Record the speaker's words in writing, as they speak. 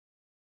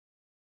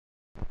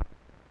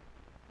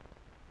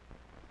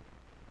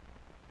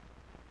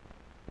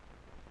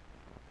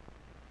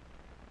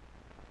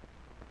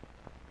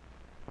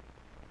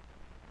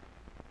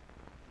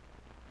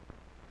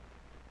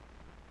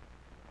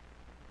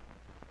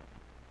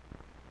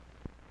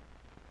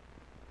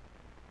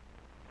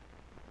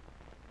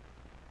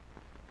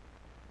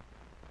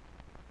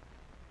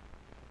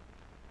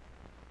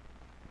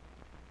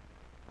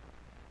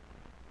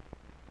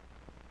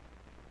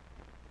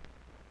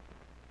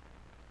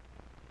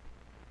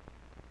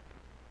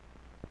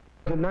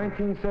In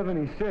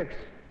 1976,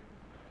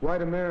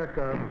 white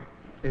America,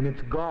 in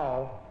its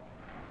gall,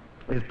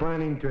 is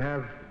planning to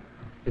have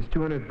its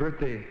 200th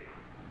birthday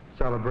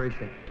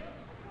celebration.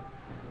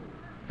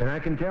 And I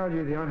can tell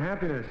you the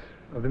unhappiness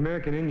of the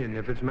American Indian,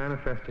 if it's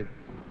manifested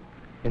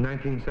in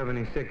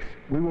 1976,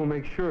 we will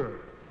make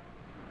sure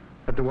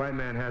that the white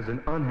man has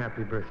an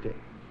unhappy birthday.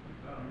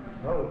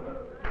 Oh.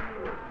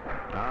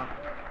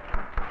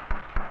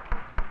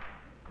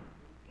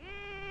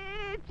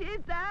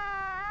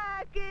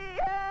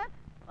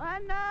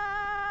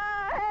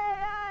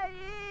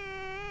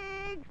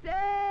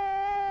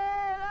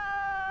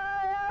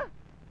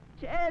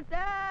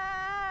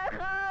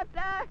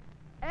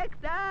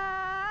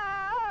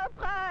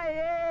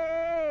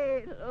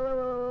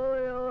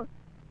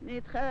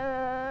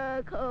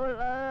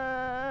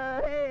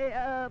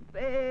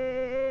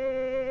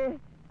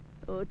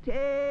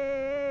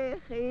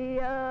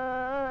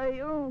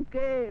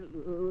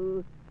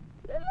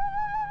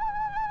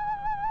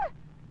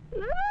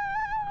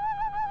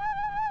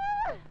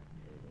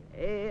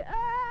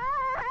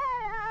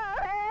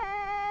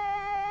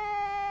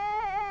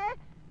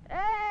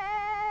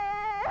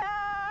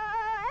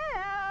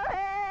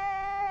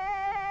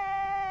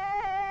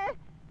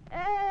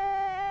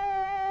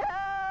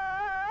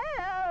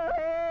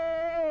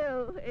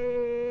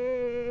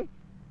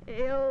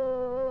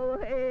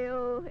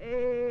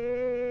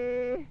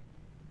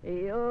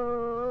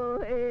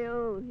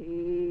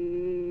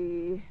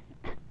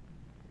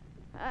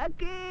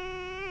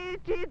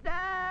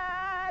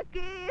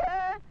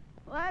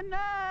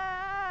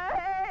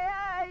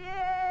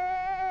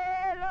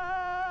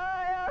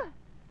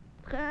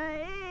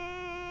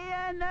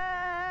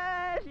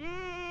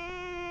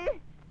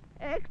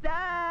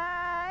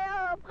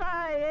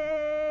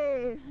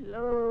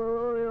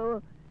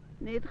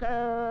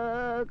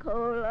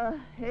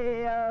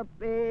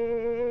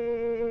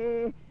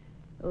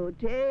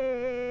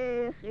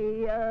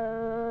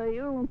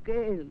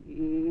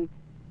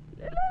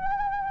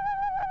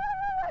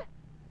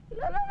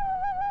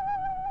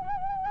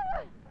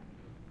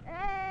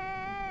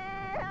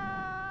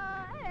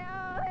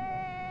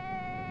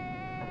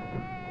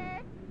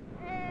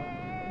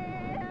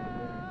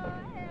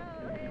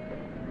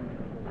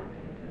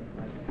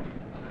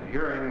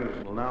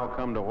 Hearings will now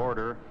come to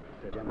order.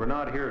 We're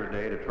not here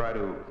today to try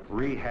to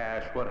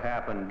rehash what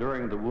happened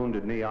during the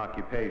Wounded Knee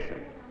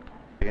occupation.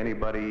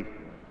 Anybody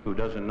who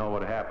doesn't know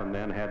what happened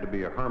then had to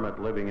be a hermit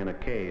living in a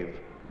cave.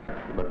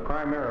 But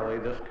primarily,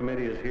 this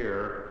committee is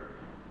here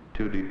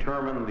to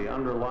determine the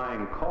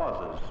underlying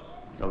causes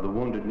of the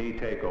Wounded Knee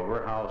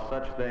takeover, how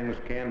such things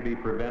can be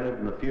prevented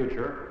in the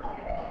future,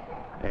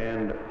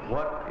 and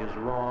what is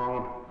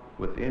wrong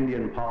with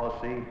Indian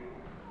policy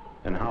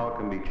and how it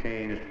can be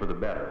changed for the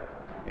better.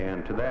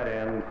 And to that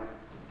end,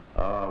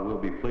 we'll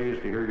be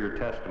pleased to hear your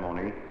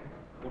testimony.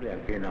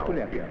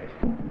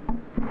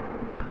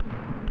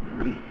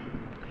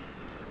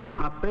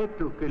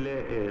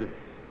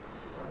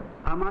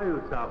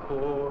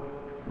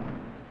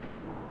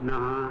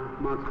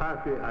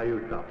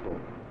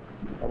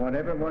 I want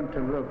everyone to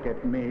look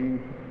at me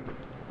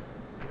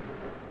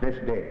this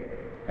day,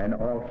 and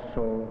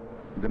also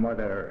the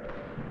Mother Earth.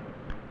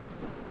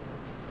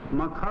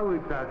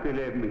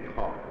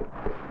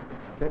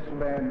 This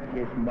land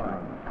is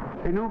mine.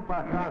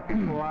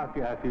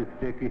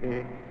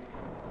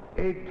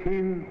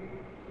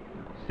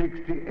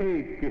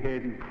 1868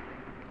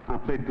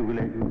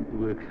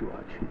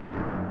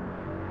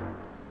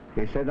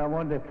 He said, I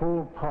want the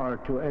full power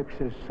to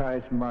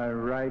exercise my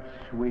rights,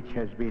 which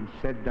has been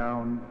set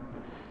down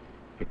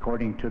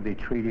according to the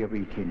Treaty of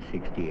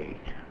 1868.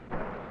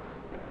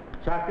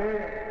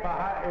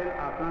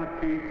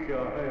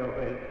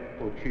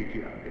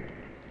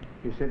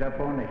 He said,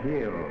 upon a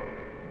hill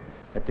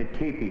at the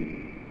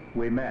teepee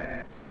we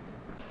met.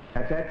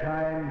 At that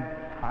time,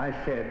 I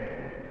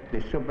said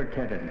the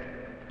superintendent,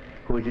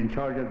 who is in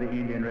charge of the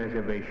Indian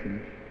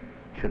reservation,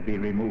 should be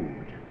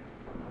removed.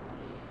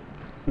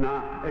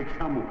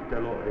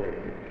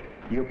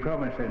 You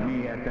promised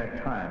me at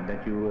that time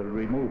that you will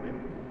remove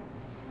him.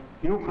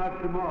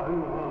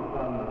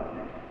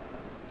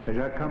 As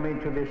I come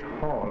into this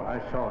hall, I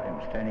saw him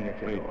standing at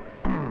the door.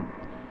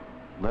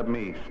 Let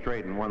me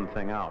straighten one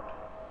thing out.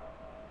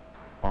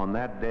 On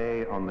that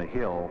day on the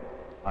hill,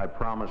 I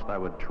promised I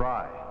would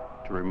try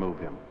to remove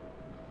him.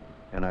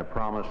 And I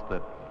promised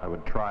that I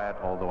would try it,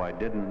 although I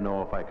didn't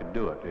know if I could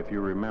do it. If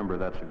you remember,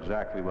 that's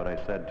exactly what I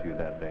said to you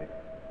that day.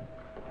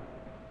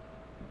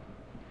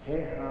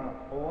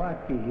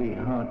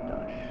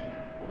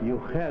 You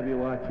have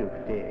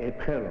a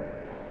fellow.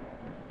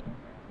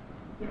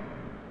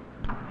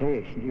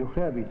 Yes, you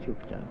have it.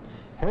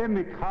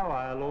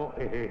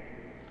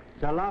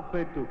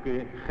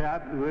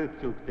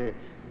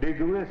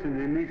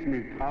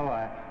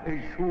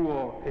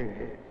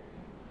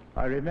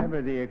 I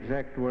remember the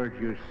exact words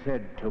you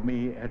said to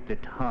me at the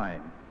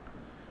time.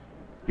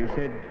 You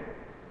said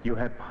you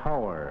have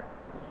power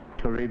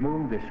to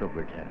remove the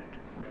superintendent.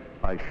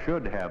 I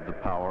should have the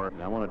power.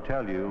 And I want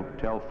to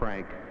tell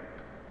Frank,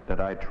 that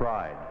I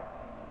tried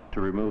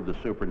to remove the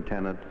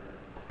superintendent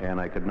and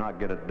I could not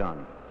get it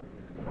done.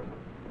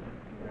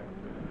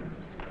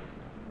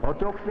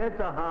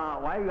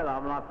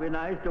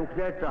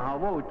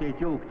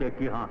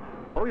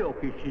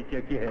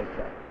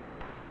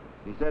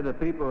 He said the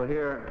people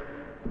here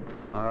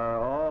are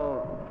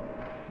all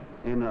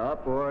in an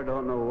uproar,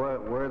 don't know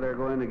where they're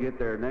going to get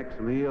their next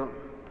meal.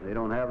 They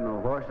don't have no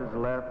horses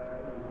left,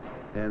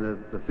 and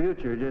the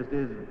future just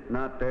is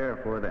not there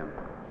for them.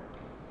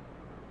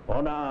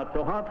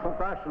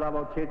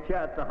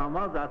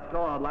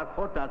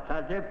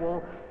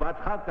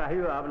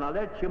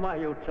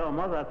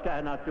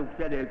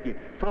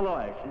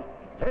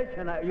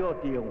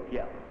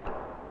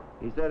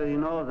 He said he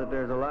knows that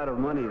there's a lot of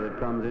money that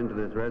comes into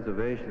this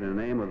reservation in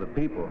the name of the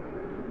people,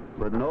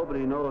 but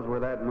nobody knows where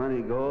that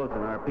money goes,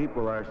 and our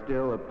people are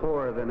still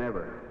poorer than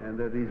ever. And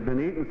that he's been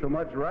eating so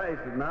much rice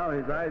that now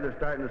his eyes are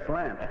starting to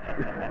slant.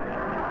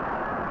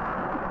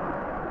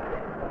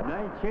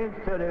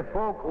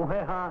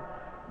 1934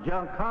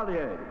 John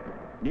Collier,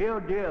 New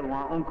Deal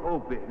one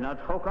open, not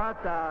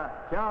Hokata,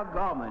 John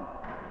Gorman.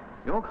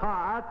 You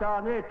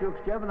can't ne to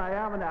 7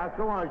 a.m. and I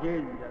go on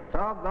the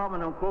talk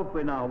government on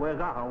Cope now, where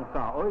Hong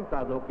Kong,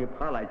 Oika,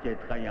 Palajit,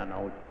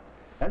 Kayano.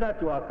 And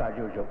that's what I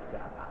do.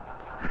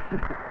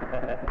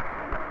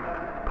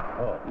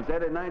 He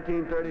said in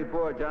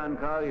 1934, John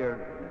Collier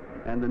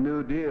and the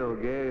New Deal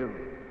gave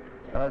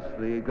us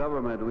the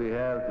government we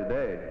have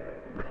today.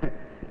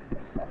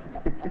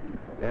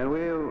 And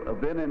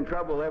we've been in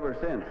trouble ever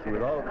since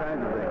with all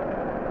kinds of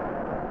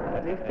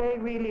things. If they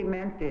really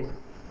meant this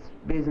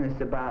business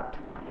about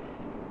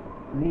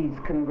these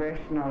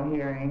congressional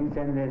hearings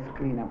and this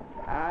cleanup,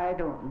 I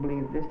don't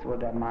believe this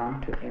would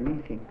amount to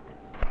anything.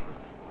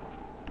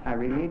 I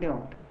really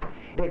don't.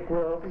 Dick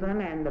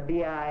Wilson and the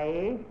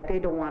BIA, they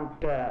don't want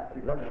the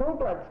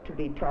full-bloods to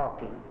be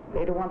talking.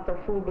 They don't want the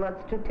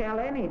full-bloods to tell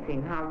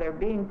anything, how they're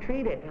being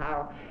treated,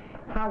 how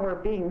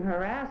we're being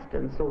harassed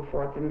and so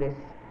forth in this,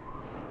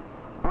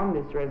 on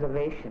this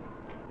reservation.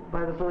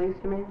 By the police,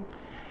 you mean?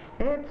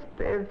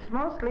 It's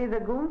mostly the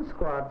goon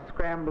squad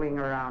scrambling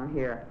around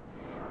here.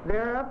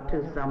 They're up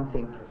to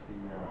something.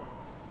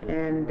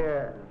 And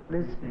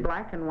this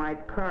black and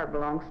white car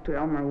belongs to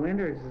Elmer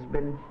Winters, has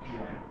been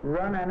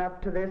running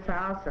up to this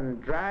house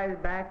and drives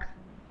back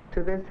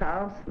to this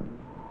house.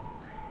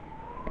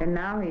 And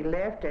now he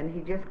left and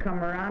he just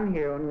come around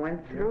here and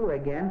went through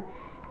again.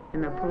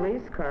 And a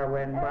police car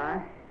went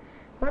by.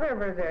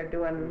 Whatever they're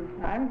doing,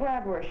 I'm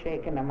glad we're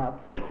shaking them up.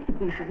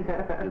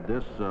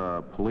 This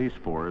police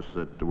force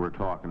that we're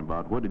talking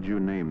about, what did you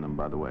name them,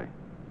 by the way?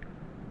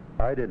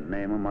 I didn't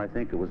name them. I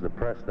think it was the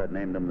press that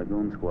named them the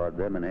Goon Squad,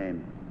 them and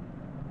AIM.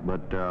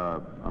 But,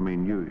 I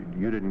mean,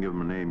 you didn't give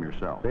them a name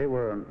yourself. They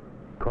were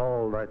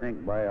called, I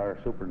think, by our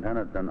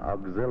superintendent an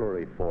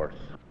auxiliary force.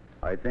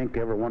 I think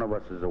every one of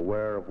us is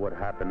aware of what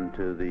happened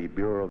to the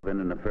Bureau of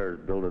Indian Affairs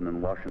building in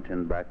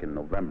Washington back in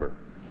November.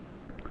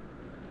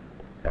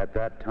 At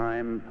that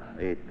time,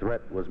 a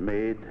threat was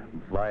made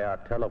via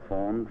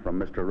telephone from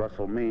Mr.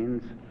 Russell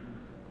Means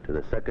to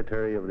the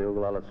secretary of the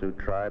Oglala Sioux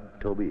tribe,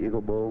 Toby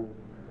Eaglebull,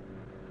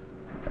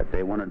 that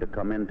they wanted to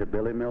come into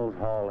Billy Mills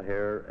Hall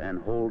here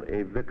and hold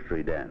a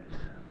victory dance.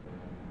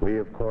 We,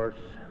 of course,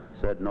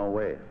 said no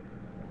way.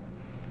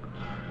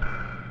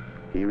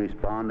 He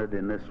responded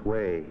in this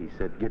way. He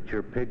said, "Get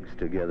your pigs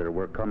together.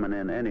 We're coming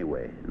in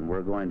anyway, and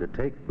we're going to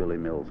take Billy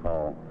Mills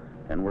Hall,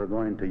 and we're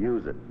going to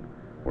use it.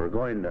 We're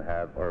going to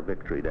have our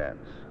victory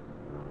dance."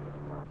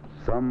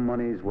 Some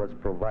monies was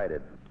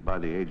provided. By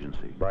the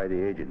agency? By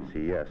the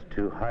agency, yes,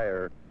 to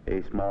hire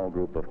a small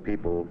group of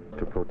people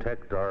to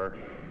protect our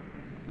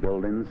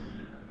buildings,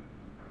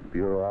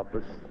 Bureau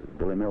office,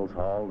 Billy Mills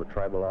Hall, the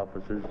tribal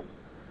offices.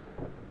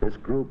 This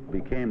group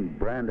became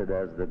branded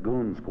as the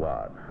Goon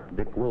Squad,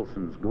 Dick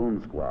Wilson's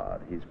Goon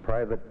Squad, his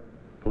private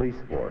police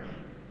force.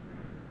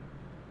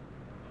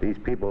 These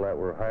people that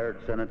were hired,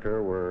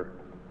 Senator, were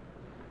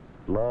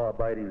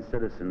law-abiding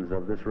citizens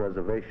of this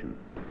reservation,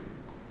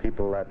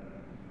 people that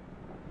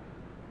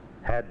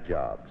had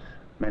jobs.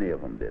 Many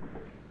of them did.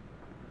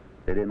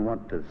 They didn't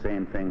want the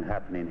same thing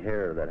happening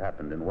here that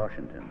happened in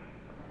Washington.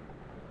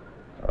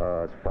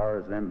 As far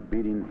as them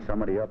beating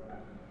somebody up,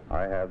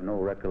 I have no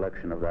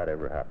recollection of that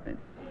ever happening.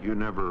 You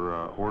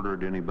never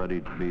ordered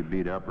anybody to be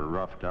beat up or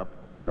roughed up?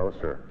 No,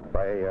 sir. If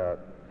I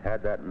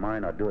had that in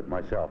mind, I'd do it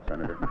myself,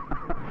 Senator.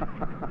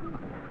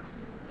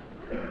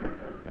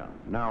 Yeah.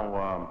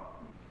 Now,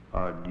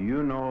 do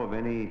you know of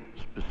any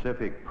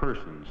specific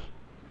persons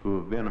who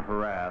have been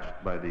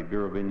harassed by the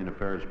Bureau of Indian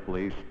Affairs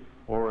Police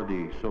or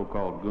the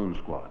so-called Goon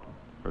Squad,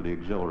 or the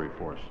auxiliary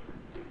force?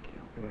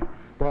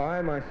 Well,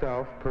 I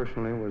myself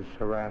personally was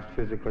harassed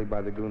physically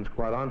by the Goon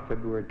Squad. On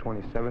February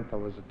 27th, I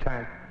was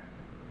attacked.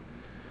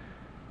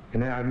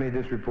 And I made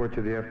this report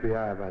to the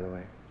FBI, by the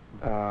way.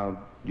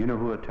 Do you know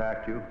who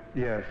attacked you?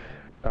 Yes.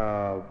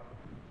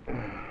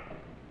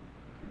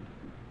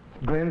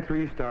 Glenn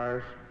 3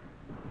 Stars,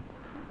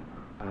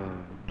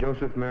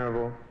 Joseph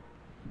Mariville,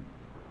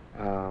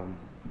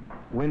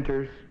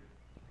 Winters,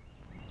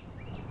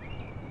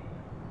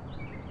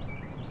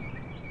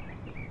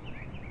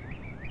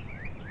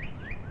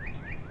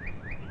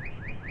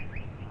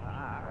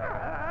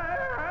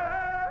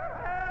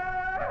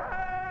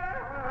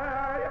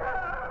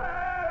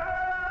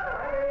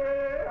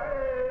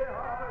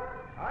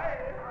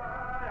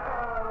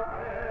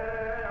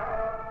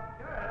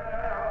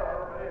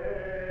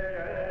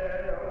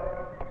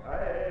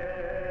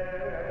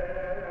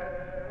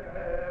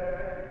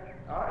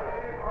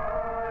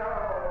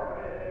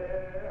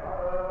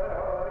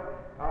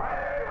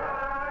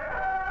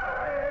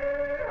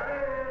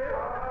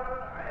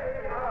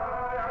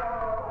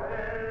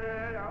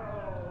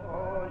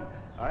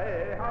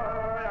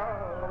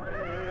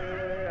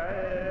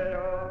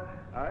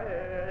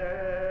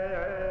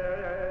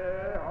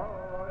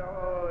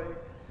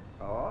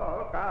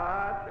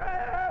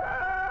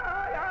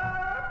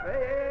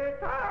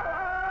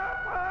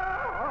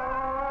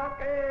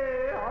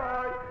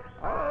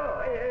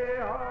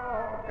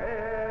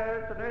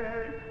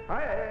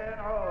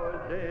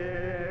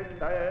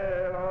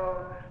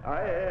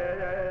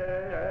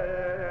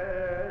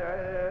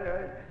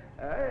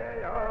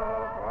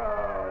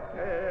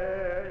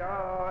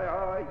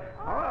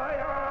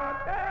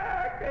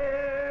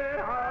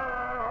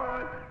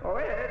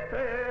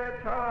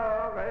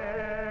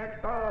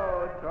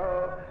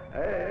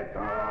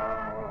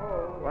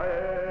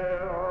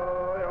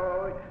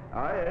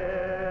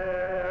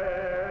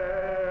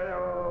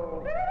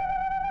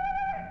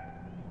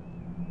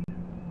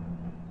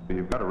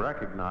 got to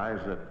recognize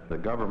that the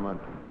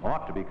government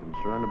ought to be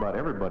concerned about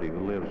everybody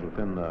who lives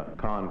within the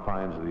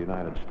confines of the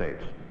United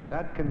States.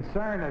 That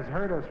concern has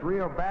hurt us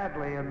real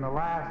badly in the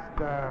last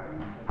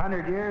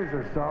 100 years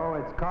or so.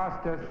 It's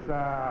cost us,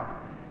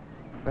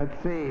 let's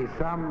see,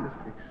 some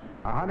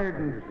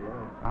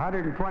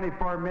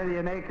 124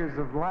 million acres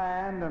of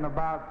land and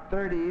about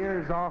 30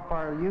 years off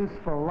our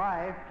useful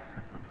life.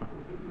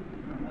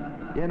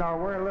 You know,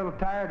 we're a little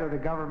tired of the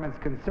government's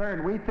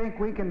concern. We think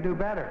we can do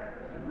better.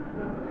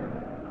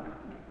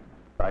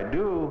 I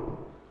do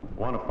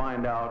want to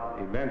find out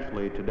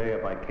eventually today,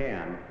 if I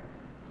can,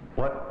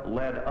 what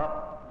led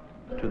up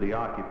to the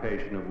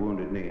occupation of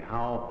Wounded Knee,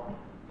 how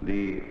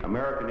the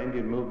American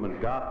Indian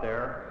movement got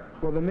there.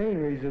 Well, the main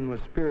reason was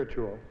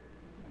spiritual.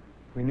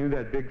 We knew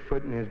that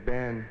Bigfoot and his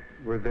band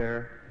were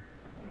there,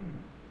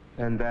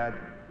 and that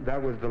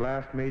was the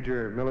last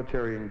major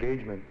military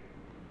engagement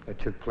that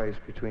took place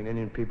between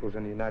Indian peoples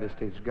and the United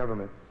States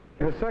government.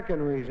 And the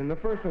second reason, the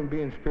first one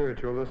being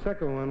spiritual, the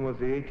second one was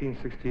the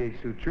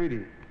 1868 Sioux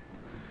Treaty,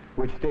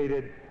 which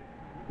stated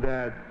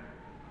that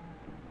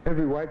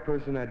every white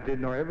person that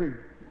did, or every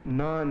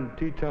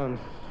non-Teton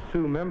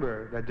Sioux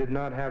member that did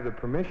not have the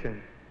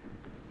permission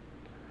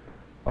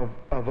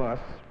of us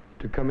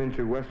to come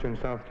into western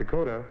South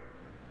Dakota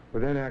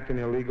were then acting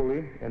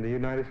illegally, and the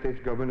United States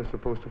government is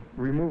supposed to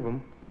remove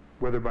them,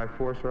 whether by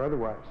force or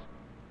otherwise.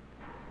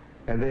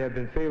 And they have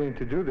been failing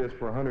to do this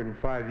for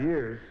 105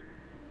 years,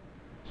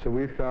 so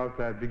we felt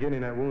that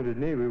beginning at Wounded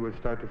Knee, we would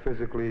start to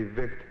physically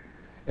evict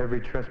every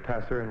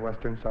trespasser in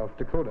western South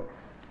Dakota.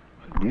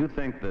 Do you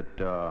think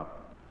that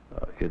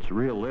it's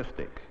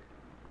realistic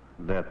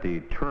that the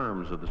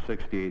terms of the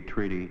 68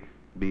 Treaty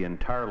be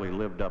entirely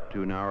lived up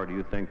to now, or do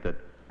you think that...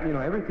 You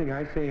know, everything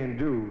I say and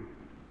do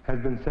has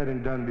been said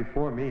and done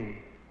before me,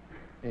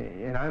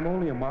 and I'm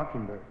only a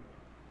mockingbird.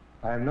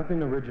 I have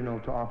nothing original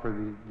to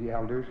offer the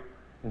elders.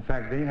 In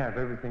fact, they have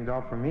everything to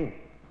offer me.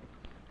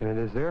 And it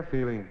is their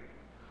feeling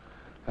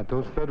that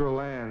those federal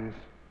lands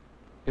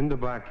in the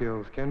Black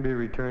Hills can be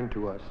returned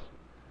to us,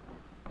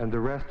 and the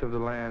rest of the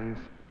lands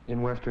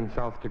in western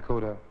South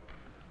Dakota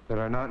that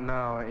are not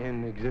now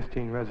in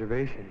existing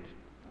reservations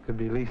could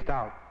be leased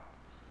out.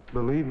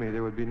 Believe me,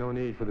 there would be no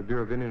need for the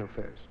Bureau of Indian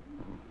Affairs.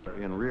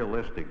 In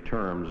realistic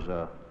terms,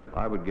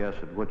 I would guess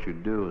that what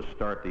you'd do is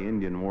start the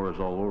Indian Wars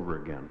all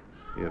over again.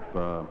 If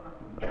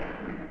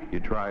you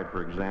tried,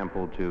 for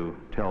example, to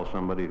tell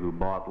somebody who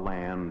bought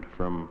land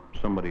from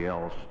somebody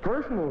else...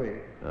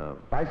 Personally,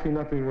 I see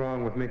nothing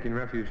wrong with making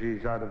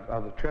refugees out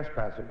of the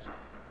trespassers.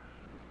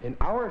 In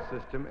our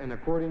system, and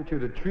according to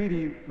the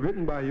treaty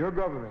written by your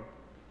government,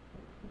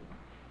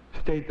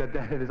 state that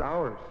it is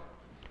ours.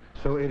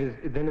 So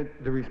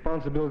the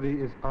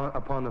responsibility is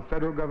upon the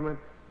federal government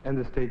and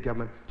the state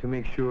government to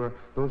make sure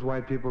those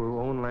white people who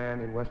own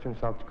land in western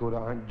South Dakota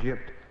aren't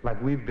gypped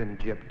like we've been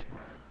gypped.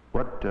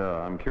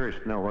 I'm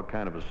curious to know what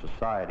kind of a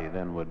society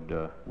then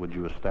would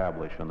you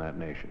establish in that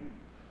nation?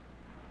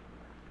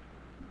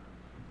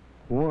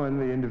 One,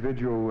 the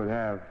individual would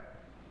have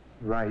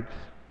rights,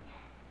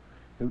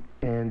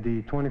 and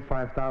the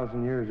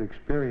 25,000 years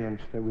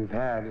experience that we've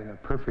had in a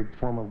perfect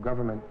form of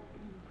government,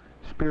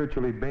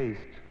 spiritually based,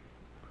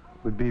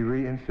 would be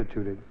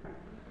reinstituted.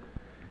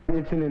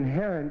 It's an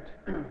inherent,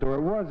 or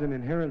it was an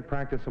inherent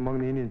practice among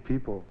the Indian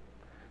people,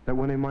 that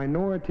when a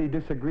minority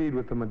disagreed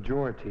with the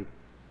majority,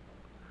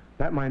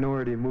 that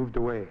minority moved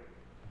away.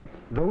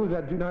 Those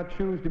that do not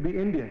choose to be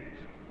Indians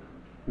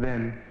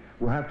then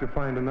will have to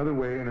find another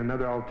way and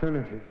another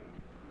alternative.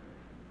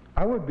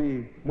 I would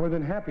be more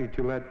than happy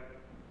to let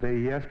the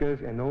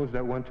Iescas and those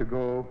that want to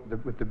go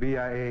with the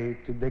BIA,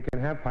 they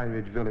can have Pine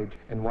Ridge Village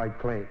and White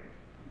Clay.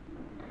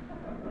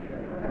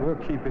 We'll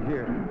keep it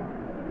here.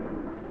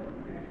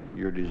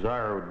 Your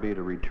desire would be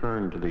to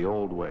return to the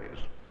old ways.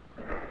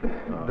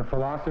 The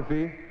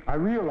philosophy, I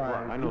realize,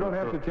 well, I know you don't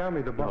have to tell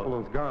me the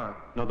buffalo's gone.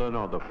 No,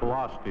 the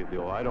philosophy,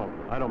 I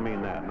don't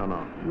mean that,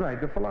 no. Right,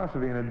 the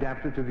philosophy, and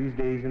adapt it to these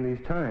days and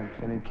these times,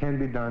 and it can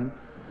be done.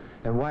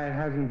 And why it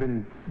hasn't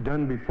been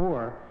done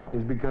before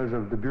is because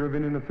of the Bureau of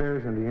Indian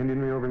Affairs and the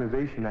Indian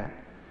Reorganization Act,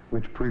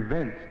 which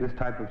prevents this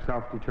type of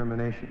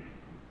self-determination.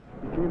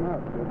 It came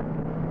out.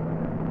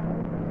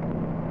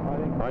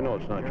 I know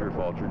it's not your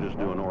fault. You're just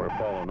doing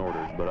following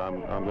orders, but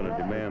I'm going to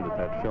demand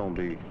that film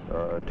be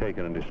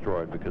taken and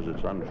destroyed because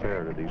it's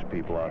unfair to these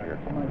people out here.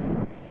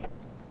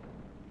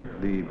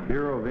 The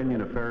Bureau of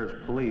Indian Affairs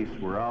police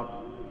were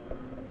out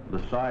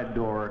the side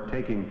door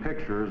taking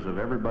pictures of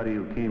everybody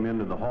who came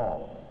into the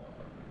hall.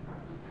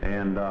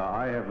 And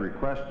I have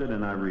requested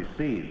and I've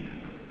received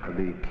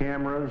the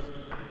cameras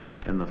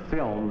and the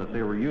film that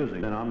they were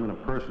using. And I'm going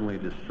to personally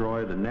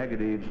destroy the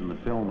negatives and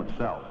the film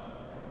itself.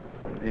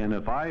 And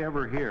if I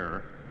ever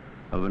hear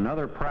of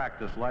another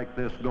practice like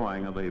this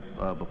going, of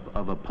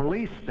a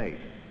police state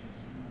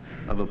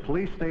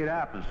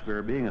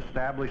atmosphere being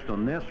established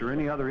on this or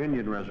any other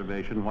Indian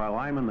reservation while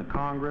I'm in the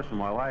Congress and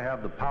while I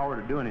have the power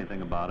to do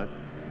anything about it,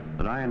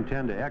 that I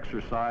intend to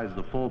exercise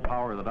the full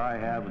power that I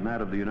have and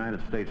that of the United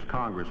States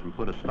Congress and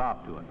put a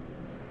stop to it.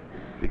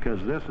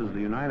 because this is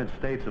the United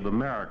States of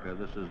America.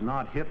 This is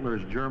not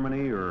Hitler's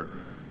Germany or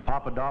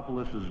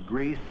Papadopoulos'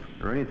 Greece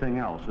or anything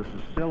else. This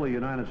is still the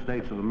United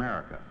States of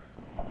America.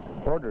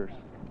 Orders.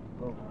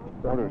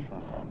 Orders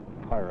from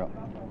higher up.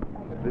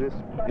 They just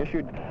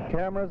issued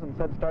cameras and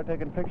said start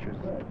taking pictures.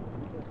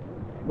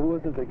 Who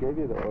was it that gave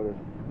you the orders?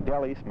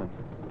 Dell Eastman,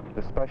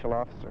 the special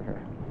officer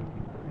here.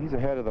 He's the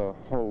head of the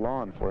whole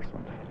law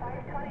enforcement.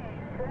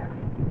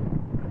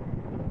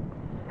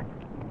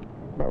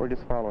 But we're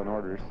just following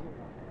orders.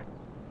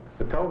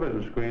 The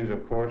television screens,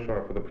 of course,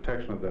 are for the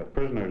protection of the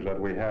prisoners that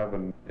we have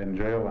in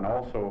jail, and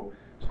also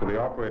so the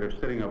operator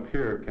sitting up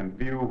here can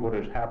view what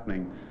is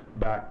happening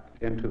back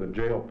into the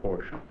jail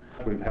portion.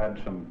 We've had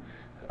some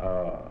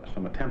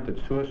attempted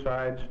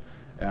suicides,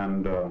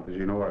 and as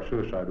you know, our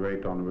suicide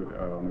rate on the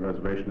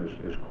reservation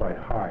is quite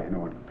high, you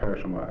know, in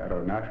comparison at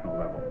our national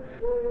level.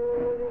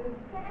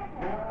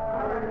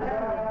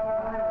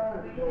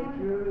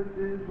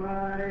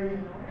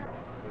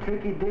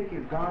 Tricky Dick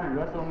is gone and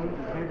Russell Means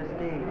is here to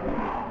stay.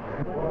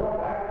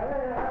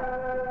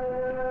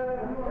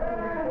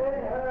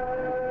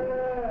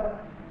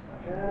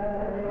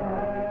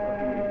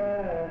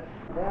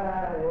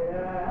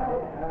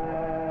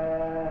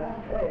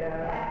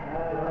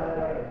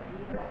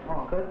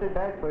 Custer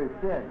died for his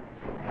sin.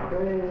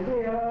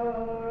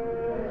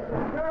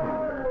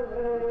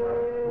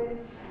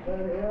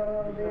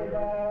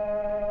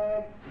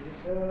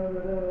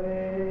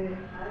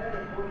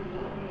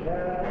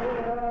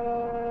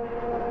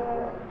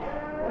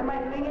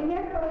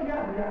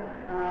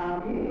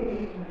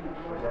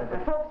 The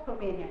folks put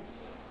me in here.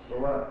 For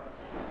what?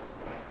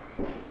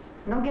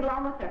 Don't get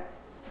along with her.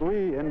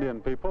 We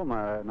Indian people,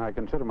 and I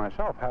consider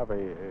myself, have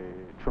a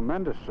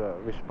tremendous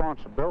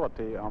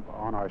responsibility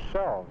on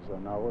ourselves.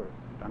 And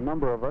a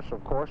number of us,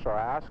 of course, are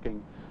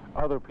asking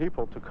other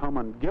people to come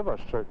and give us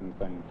certain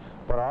things.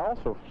 But I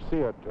also see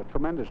a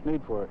tremendous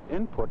need for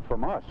input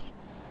from us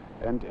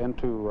and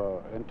into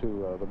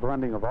the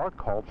blending of our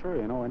culture,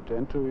 you know,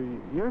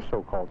 into your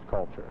so-called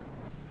culture.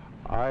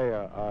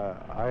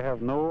 I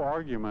have no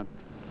argument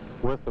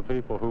with the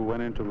people who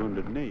went into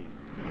Wounded Knee.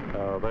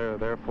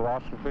 Their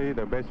philosophy,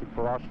 their basic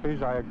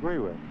philosophies, I agree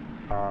with.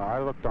 I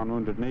looked on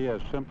Wounded Knee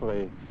as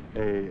simply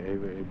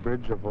a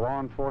bridge of law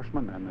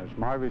enforcement, and it's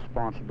my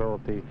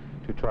responsibility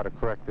to try to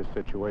correct this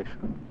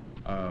situation.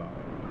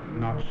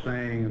 Not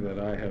saying that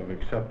I have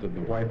accepted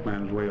the white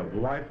man's way of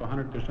life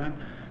 100%,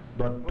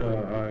 but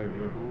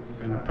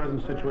in the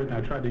present situation,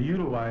 I tried to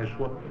utilize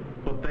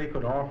what they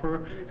could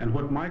offer and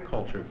what my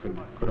culture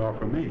could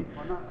offer me.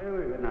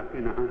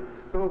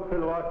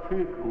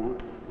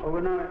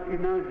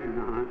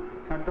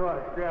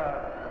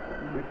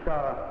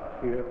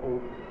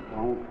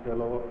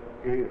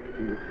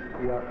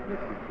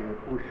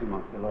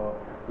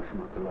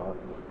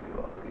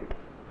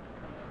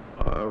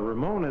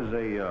 Ramon is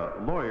a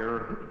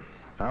lawyer.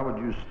 How would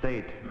you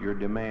state your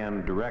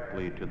demand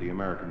directly to the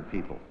American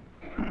people?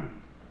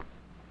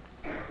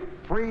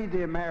 Free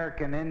the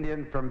American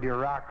Indian from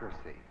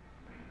bureaucracy.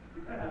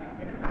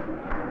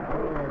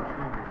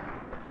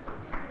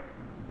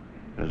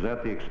 Is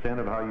that the extent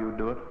of how you would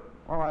do it?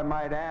 Well, I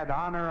might add,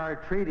 honor our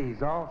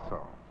treaties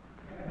also.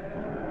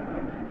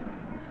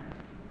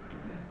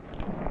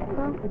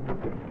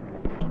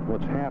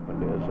 What's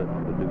happened is that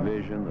the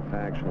division, the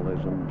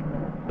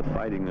factionalism, the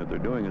fighting that they're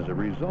doing is a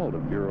result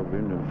of Bureau of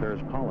Indian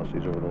Affairs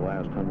policies over the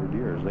last 100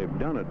 years. They've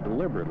done it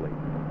deliberately.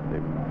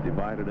 They've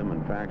divided them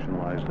and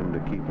factionalized them to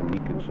keep them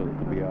weak so that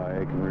the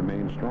BIA can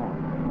remain strong.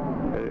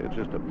 It's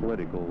just a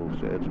political,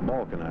 it's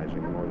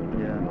balkanizing more than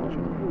anything else.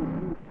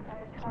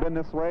 It's been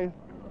this way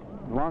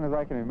as long as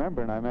I can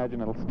remember, and I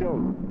imagine it'll still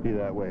be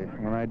that way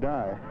when I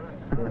die.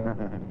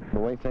 The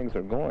way things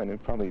are going,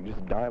 it'd probably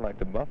just die like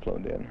the buffalo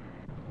did.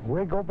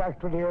 We go back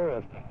to the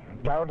earth,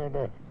 down in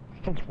the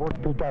 6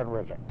 foot, be done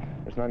with it.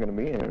 There's not going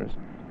to be heirs.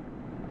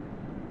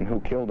 And who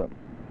killed them?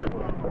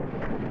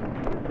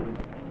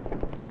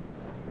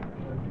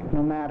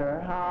 No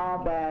matter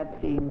how bad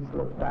things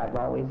looked, I've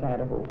always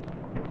had a hope.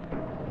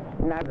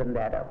 Not even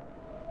that up.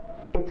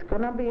 It's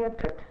going to be a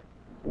cut.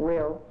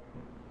 Will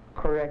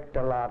correct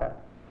a lot of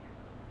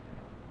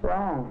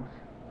wrongs.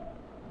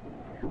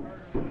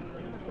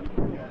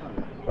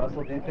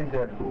 Russell, do you think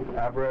that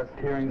Alvarez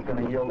hearing's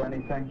going to yield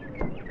anything?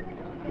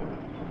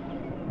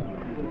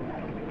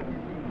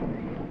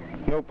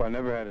 Nope, I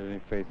never had any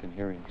faith in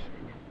hearings.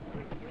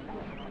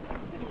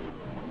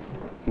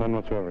 None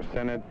whatsoever.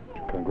 Senate,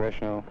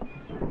 congressional,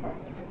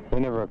 they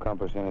never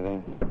accomplish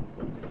anything.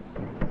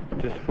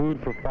 Just food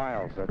for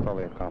files, that's all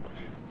they accomplish.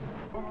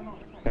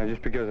 Now,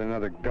 just because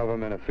another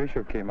government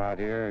official came out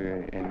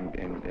here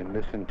and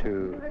listened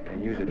to,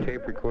 and used a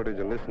tape recorder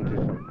to listen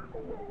to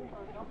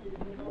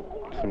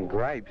some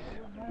gripes,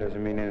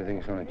 doesn't mean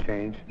anything's going to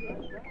change.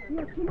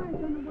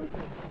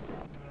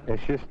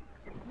 It's just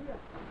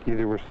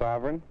either we're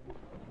sovereign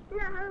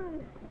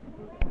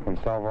and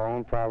solve our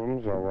own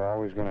problems, or we're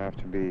always going to have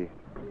to be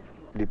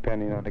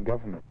depending on the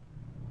government.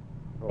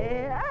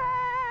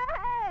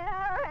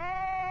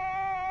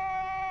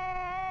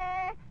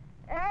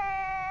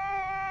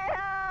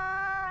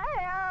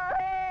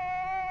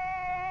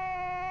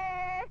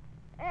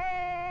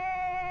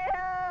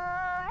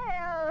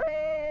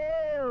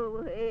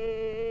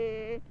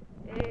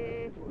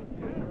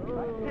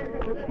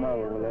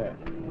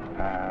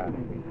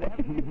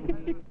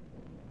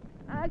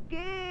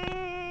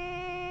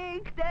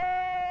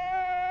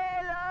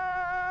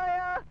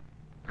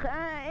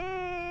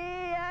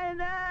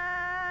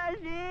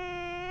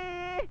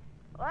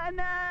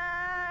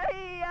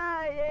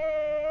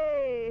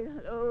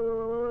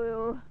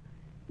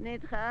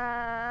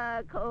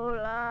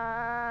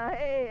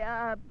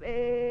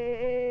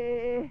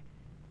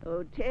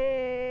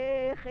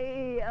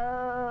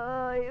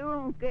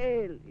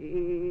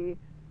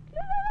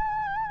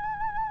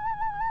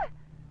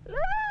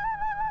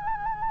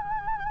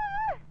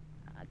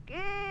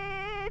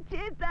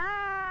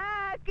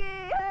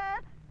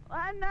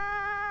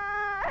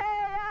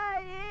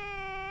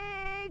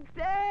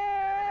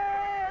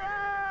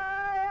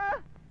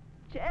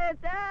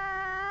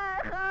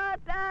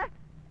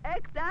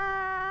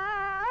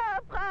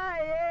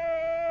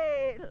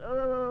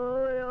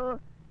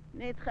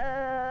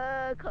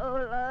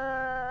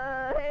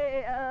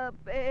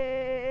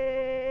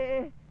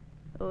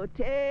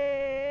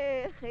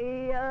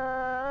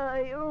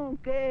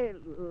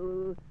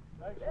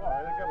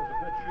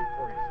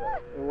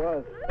 It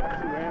was.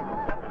 That's Sioux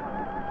anthem.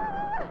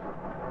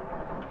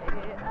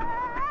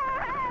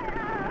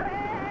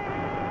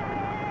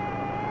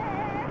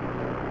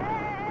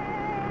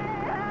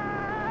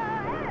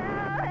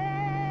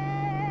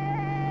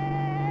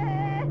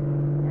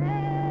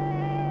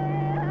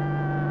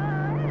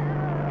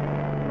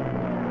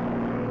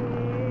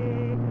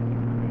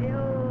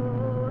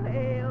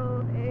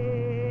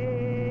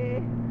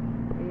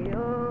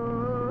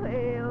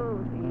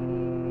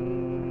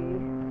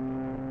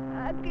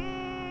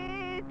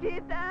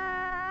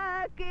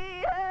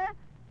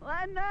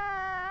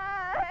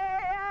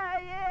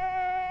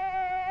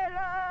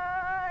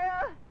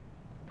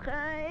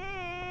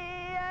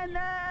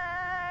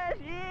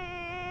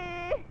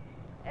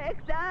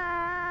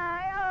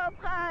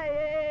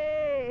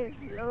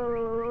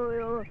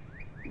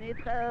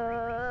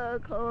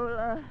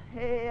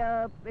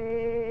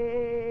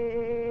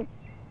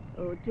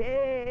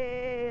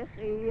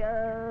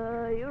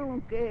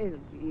 It